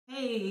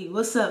Hey,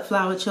 what's up,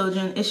 flower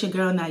children? It's your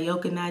girl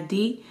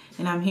Nyoka,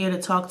 and I'm here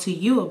to talk to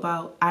you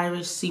about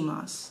Irish sea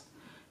moss.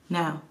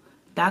 Now,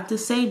 Dr.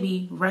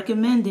 Sebi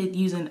recommended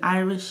using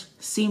Irish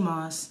sea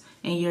moss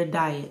in your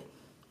diet.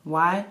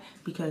 Why?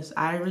 Because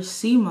Irish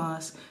sea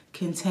moss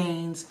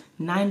contains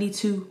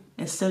 92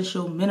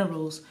 essential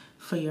minerals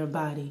for your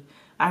body.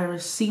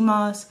 Irish sea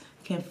moss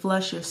can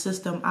flush your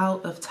system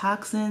out of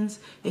toxins.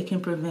 It can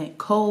prevent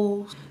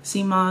colds.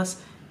 Sea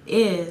moss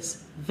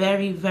is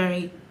very,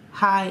 very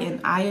high in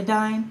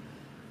iodine,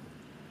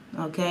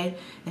 okay?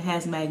 It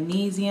has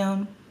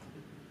magnesium,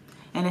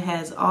 and it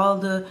has all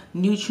the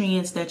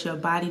nutrients that your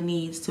body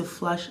needs to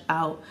flush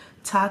out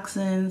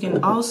toxins. You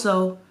can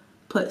also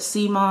put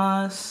sea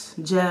moss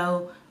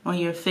gel on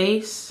your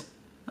face,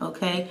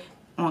 okay,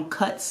 on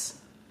cuts,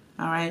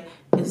 all right?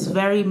 It's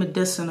very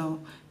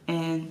medicinal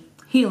and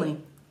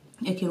healing.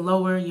 It can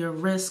lower your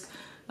risk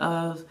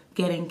of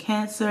getting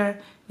cancer.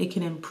 It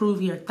can improve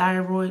your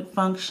thyroid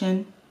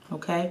function,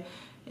 okay?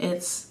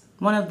 It's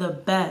one of the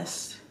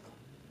best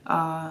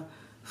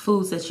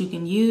foods that you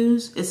can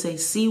use. It's a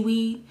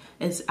seaweed.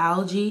 It's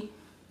algae,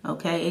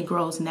 okay? It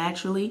grows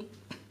naturally.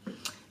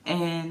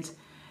 And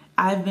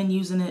I've been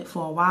using it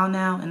for a while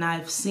now, and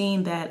I've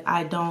seen that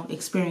I don't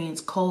experience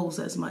colds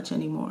as much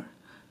anymore,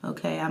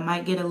 okay? I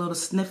might get a little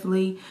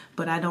sniffly,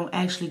 but I don't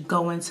actually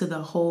go into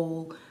the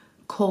whole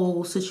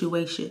cold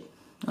situation,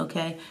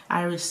 okay?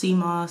 Irish sea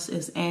moss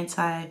is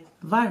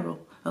antiviral,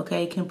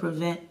 okay? It can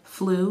prevent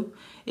flu.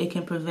 It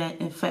can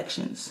prevent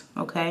infections,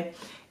 okay?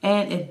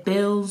 And it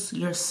builds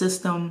your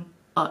system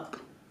up,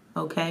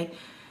 okay?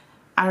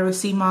 Irish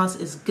sea moss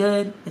is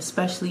good,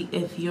 especially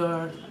if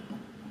you're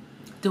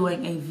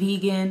doing a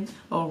vegan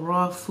or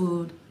raw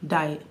food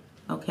diet,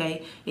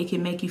 okay? It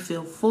can make you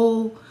feel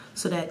full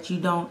so that you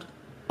don't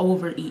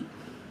overeat,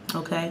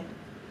 okay?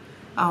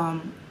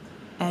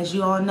 As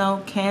you all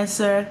know,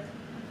 cancer,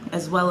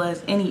 as well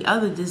as any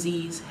other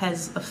disease,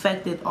 has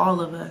affected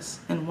all of us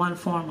in one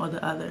form or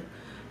the other.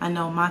 I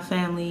know my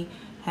family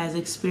has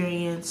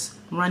experienced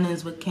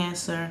run-ins with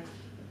cancer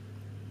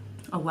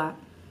a lot,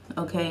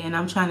 okay? And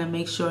I'm trying to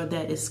make sure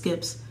that it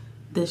skips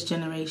this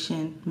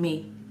generation,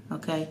 me,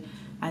 okay?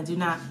 I do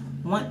not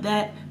want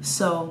that,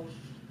 so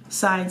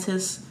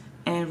scientists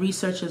and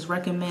researchers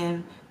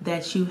recommend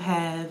that you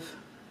have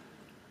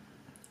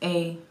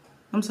they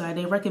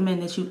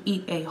recommend that you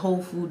eat a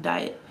whole food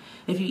diet.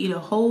 If you eat a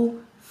whole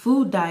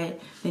food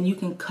diet, then you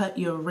can cut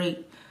your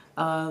rate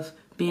of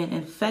being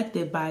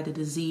infected by the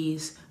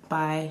disease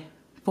by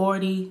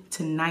 40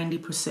 to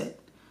 90%,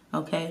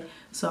 okay?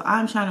 So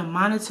I'm trying to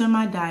monitor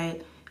my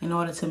diet in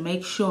order to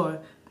make sure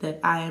that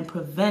I am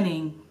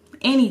preventing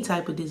any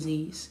type of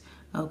disease,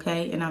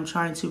 okay? And I'm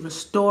trying to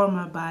restore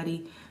my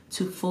body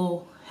to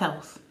full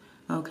health,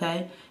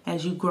 okay?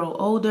 As you grow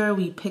older,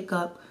 we pick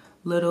up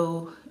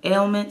little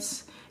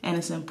ailments, and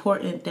it's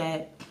important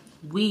that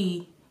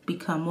we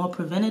become more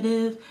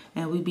preventative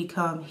and we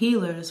become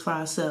healers for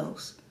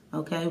ourselves,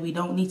 okay? We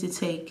don't need to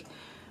take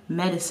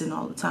medicine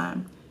all the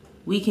time.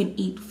 We can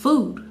eat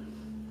food.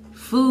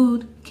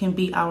 Food can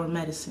be our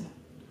medicine,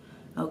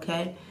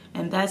 okay?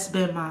 And that's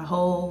been my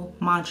whole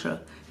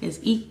mantra, is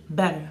eat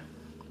better.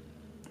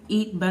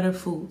 Eat better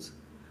foods,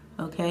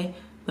 okay?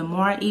 The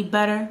more I eat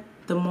better,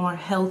 the more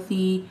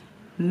healthy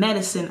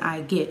medicine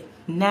I get,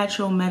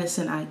 natural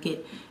medicine I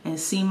get, and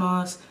sea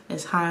moss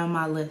is high on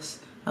my list,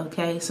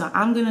 okay? So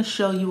I'm gonna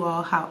show you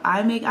all how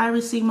I make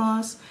Irish sea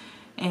moss,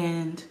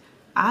 and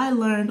I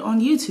learned on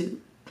YouTube.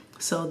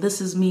 So this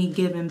is me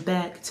giving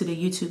back to the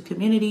YouTube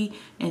community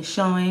and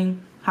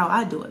showing how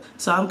I do it.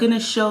 So I'm gonna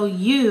show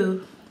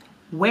you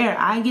where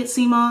I get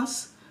sea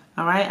moss,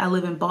 all right? I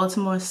live in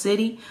Baltimore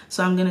City,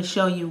 so I'm gonna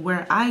show you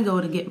where I go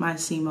to get my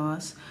sea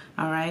moss,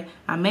 all right?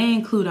 I may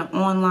include an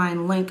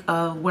online link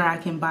of where I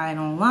can buy it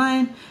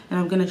online, and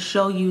I'm gonna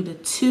show you the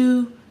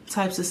two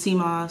types of sea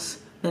moss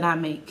that I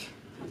make,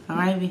 all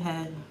right? We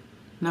have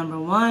number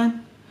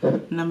one,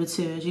 number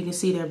two. As you can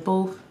see, they're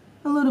both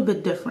a little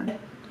bit different,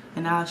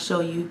 and I'll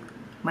show you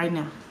right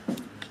now.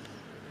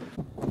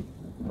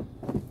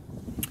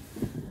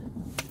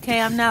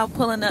 Okay, I'm now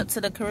pulling up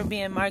to the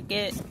Caribbean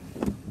market.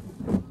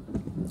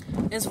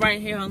 It's right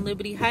here on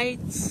Liberty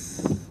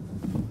Heights.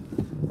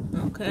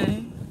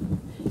 Okay.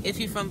 If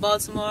you're from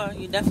Baltimore,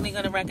 you're definitely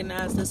going to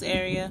recognize this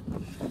area.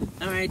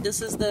 All right,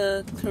 this is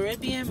the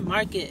Caribbean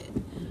market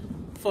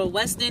for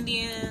West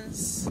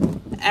Indians,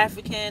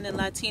 African, and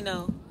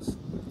Latinos.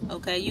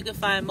 Okay, you can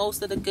find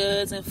most of the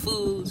goods and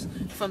foods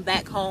from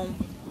back home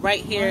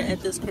right here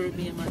at this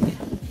Caribbean market.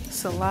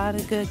 It's a lot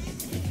of good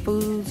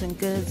foods and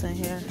goods in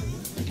here.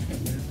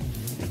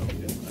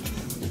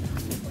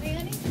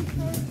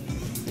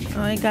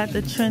 Oh, I got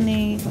the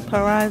trini,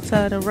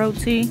 paratha, the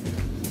roti.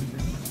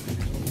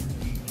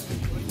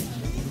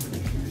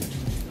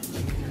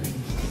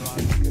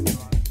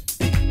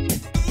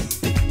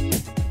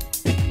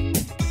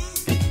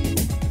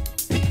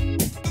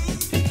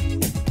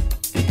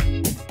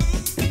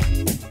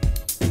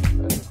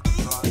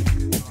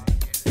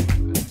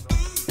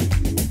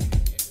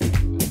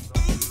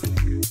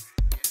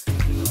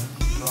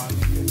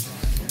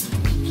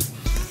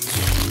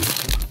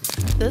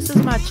 This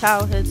is my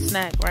childhood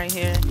snack right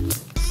here.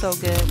 So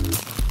good.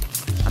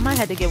 I might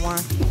have to get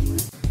one.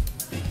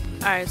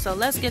 Alright, so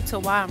let's get to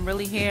why I'm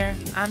really here.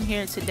 I'm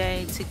here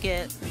today to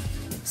get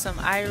some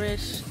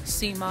Irish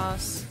sea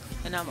moss,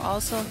 and I'm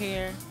also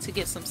here to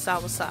get some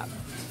soursop.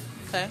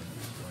 Okay?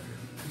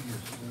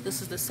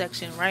 This is the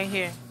section right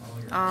here.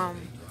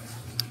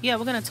 Yeah,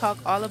 we're gonna talk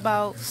all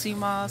about sea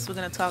moss. We're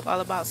gonna talk all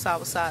about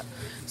soursop.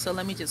 So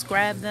let me just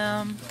grab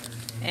them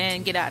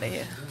and get out of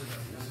here.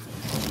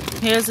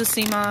 Here's the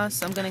sea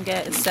moss I'm gonna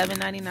get. It's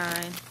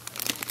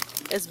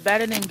 $7.99. It's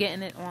better than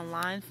getting it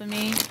online for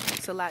me.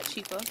 It's a lot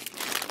cheaper.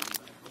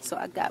 So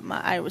I got my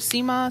Irish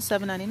sea moss,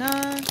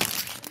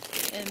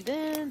 $7.99. And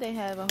then they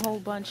have a whole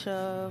bunch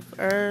of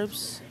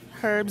herbs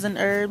and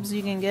herbs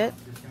you can get.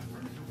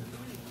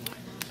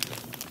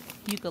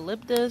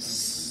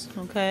 Eucalyptus,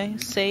 okay,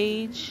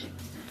 sage,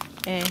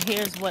 and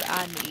here's what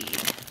I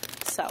need: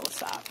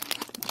 soursop.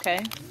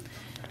 Okay,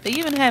 they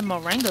even have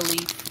moringa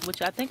leaf,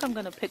 which I think I'm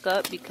gonna pick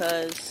up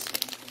because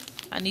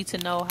I need to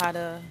know how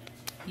to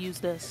use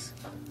this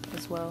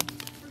as well.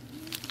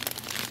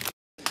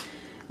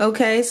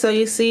 Okay, so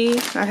you see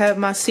I have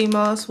my sea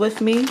moss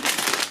with me.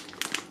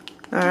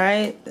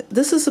 Alright,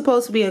 this is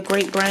supposed to be a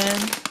great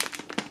brand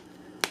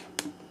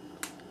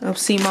of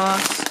sea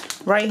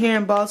moss right here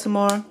in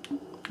Baltimore.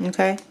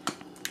 Okay.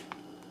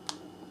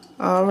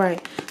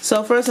 Alright,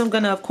 so first I'm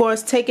gonna, of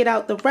course, take it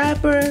out the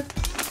wrapper,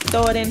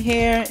 throw it in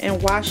here,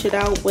 and wash it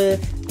out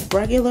with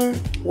regular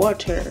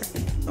water.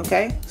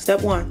 Okay,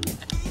 step one.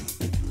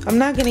 I'm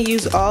not gonna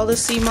use all the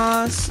sea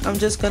moss. I'm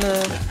just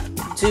gonna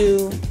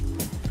do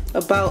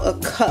about a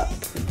cup.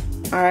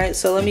 Alright,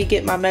 so let me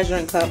get my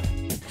measuring cup.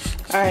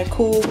 Alright,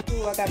 cool.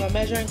 I got my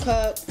measuring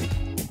cup.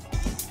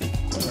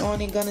 I'm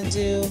only gonna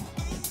do,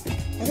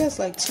 I guess,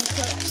 like 2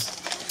 cups.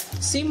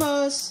 Sea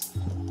moss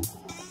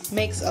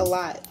makes a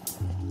lot.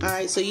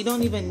 Alright, so you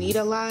don't even need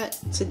a lot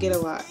to get a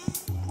lot.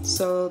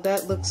 So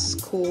that looks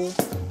cool.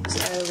 Let's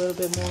add a little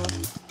bit more.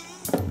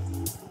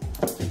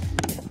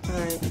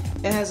 Alright,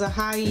 it has a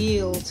high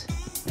yield.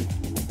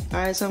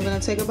 Alright, so I'm gonna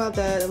take about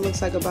that. It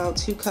looks like about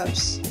 2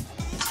 cups.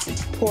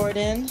 Pour it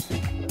in.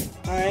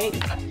 Alright.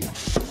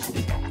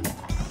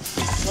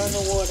 Run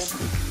the water.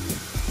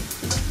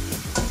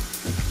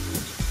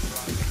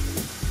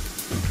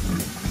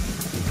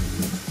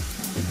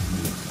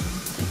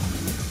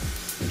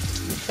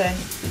 Okay.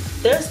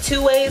 There's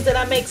 2 ways that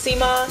I make sea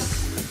moss.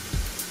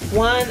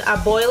 One, I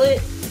boil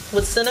it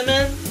with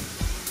cinnamon,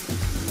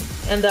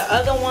 and the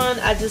other one,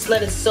 I just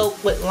let it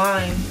soak with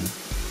lime.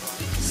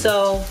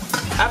 So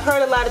I've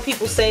heard a lot of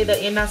people say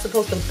that you're not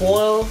supposed to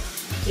boil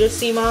your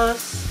sea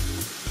moss,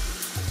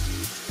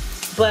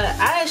 but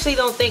I actually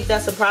don't think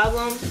that's a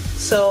problem.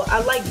 So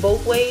I like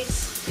both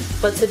ways,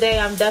 but today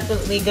I'm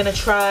definitely gonna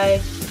try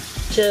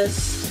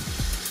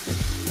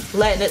just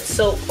letting it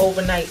soak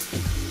overnight.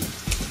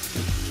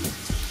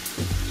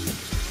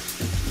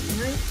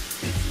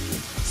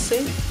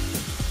 See?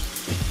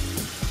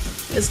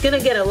 It's gonna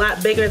get a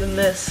lot bigger than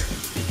this.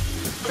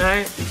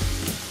 Alright?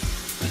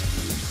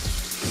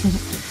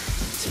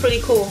 It's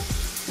pretty cool.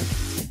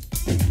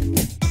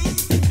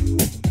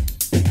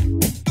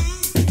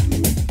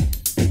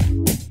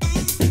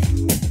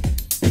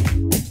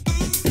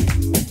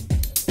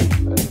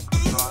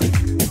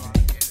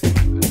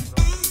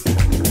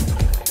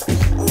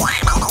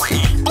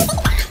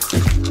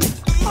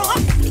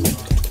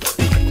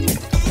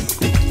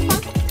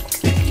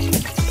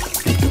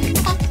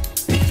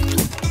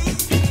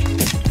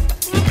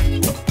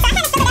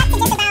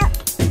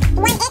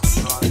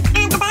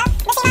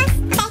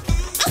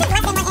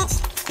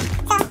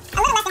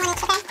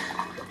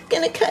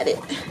 Cut it.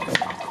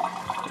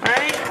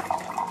 Alright.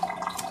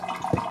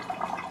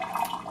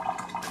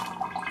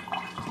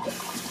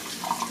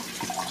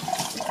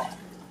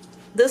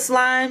 This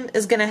lime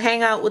is gonna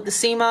hang out with the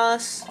sea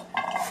moss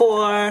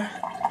for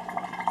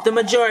the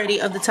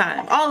majority of the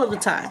time. All of the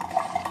time.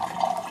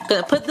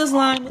 Gonna put this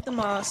lime with the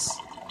moss.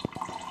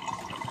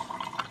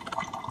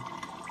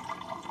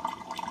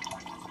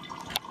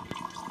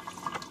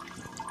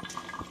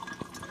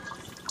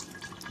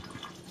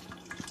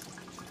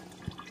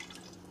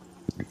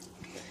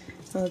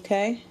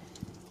 Okay.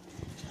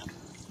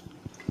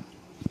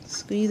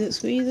 Squeeze it,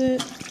 squeeze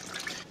it.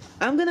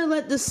 I'm gonna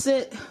let this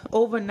sit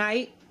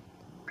overnight,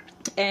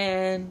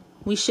 and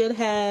we should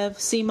have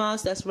sea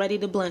moss that's ready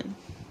to blend.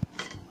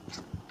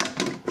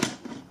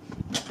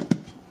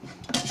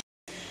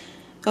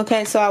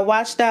 Okay, so I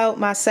washed out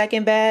my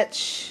second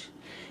batch,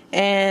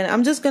 and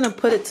I'm just gonna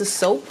put it to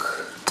soak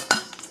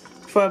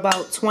for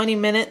about 20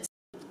 minutes.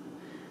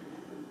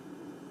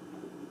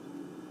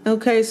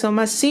 Okay, so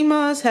my sea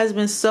moss has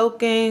been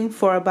soaking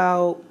for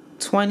about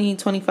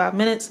 20-25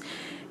 minutes,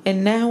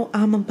 and now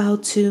I'm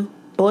about to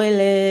boil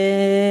it.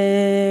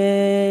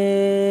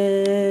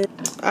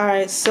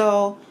 Alright,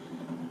 so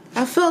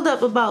I filled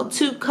up about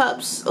 2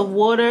 cups of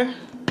water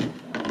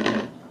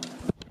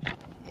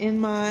in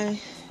my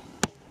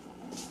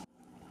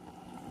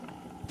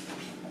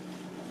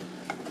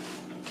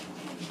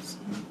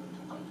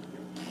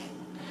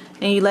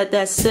and you let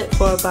that sit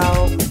for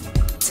about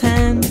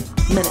 10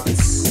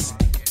 minutes.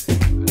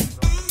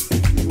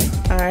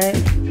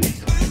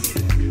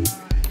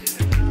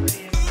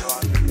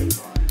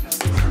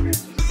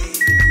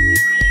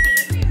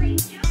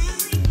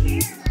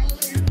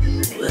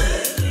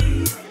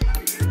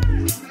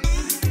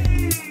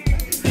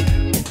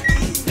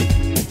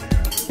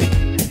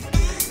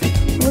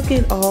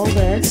 Look at all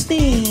that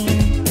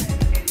steam.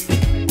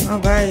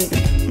 Alright,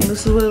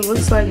 this is what it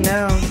looks like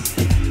now.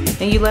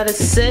 And you let it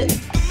sit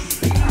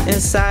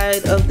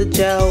inside of the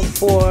gel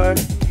for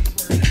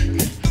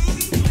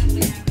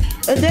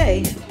a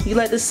day. You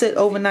let it sit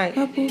overnight.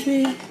 Hi,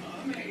 Booby.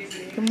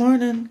 Good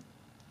morning.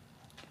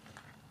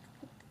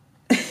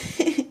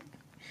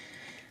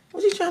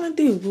 What you trying to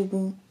do, Boo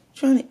Boo?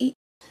 Trying to eat?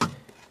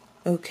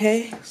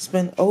 Okay, it's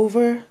been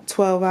over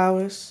 12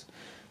 hours.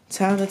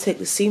 Time to take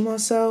the sea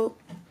moss out.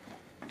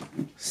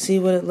 See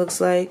what it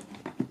looks like.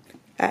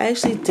 I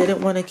actually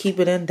didn't want to keep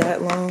it in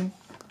that long.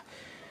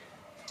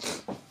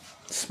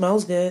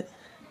 Smells good.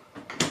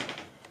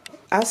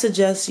 I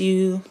suggest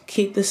you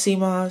keep the sea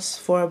moss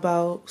for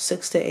about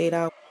 6 to 8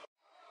 hours.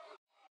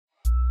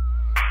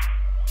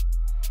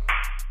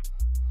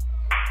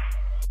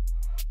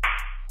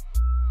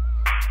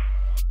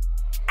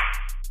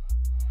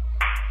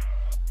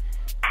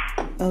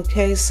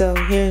 Okay, so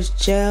here's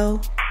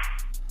gel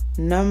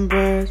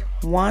number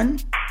 1.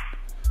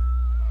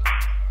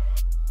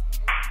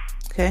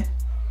 Okay.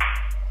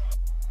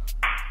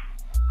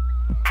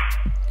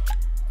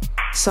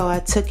 So I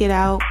took it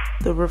out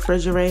the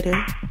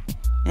refrigerator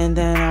and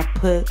then I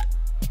put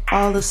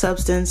all the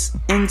substance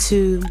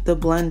into the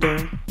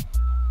blender.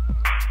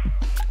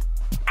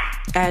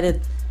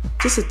 Added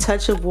just a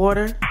touch of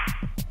water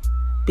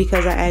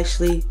because I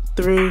actually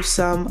threw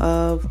some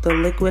of the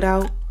liquid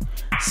out.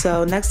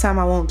 So next time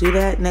I won't do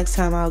that. Next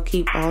time I'll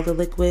keep all the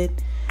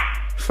liquid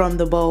from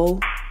the bowl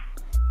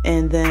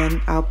and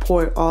then I'll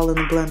pour it all in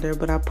the blender.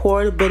 But I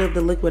poured a bit of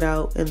the liquid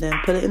out and then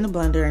put it in the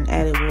blender and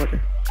added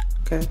water.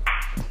 Okay.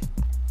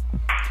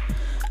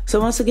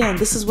 So once again,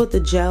 this is what the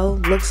gel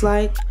looks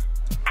like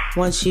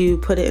once you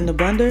put it in the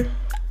blender.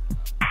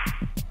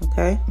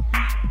 Okay.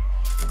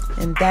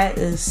 And that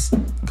is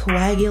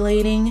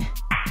coagulating.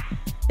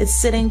 It's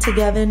sitting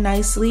together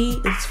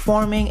nicely. It's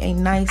forming a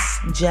nice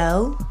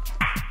gel.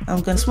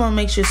 Just want to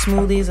make your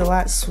smoothies a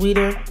lot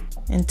sweeter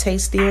and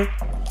tastier.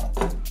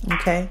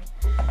 Okay.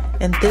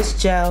 And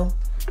this gel,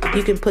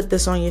 you can put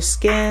this on your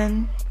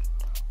skin.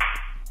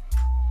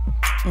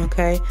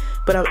 Okay.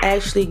 But I'm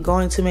actually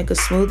going to make a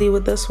smoothie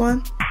with this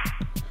one.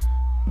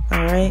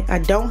 Alright. I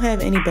don't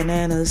have any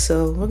bananas,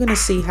 so we're going to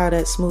see how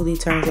that smoothie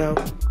turns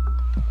out.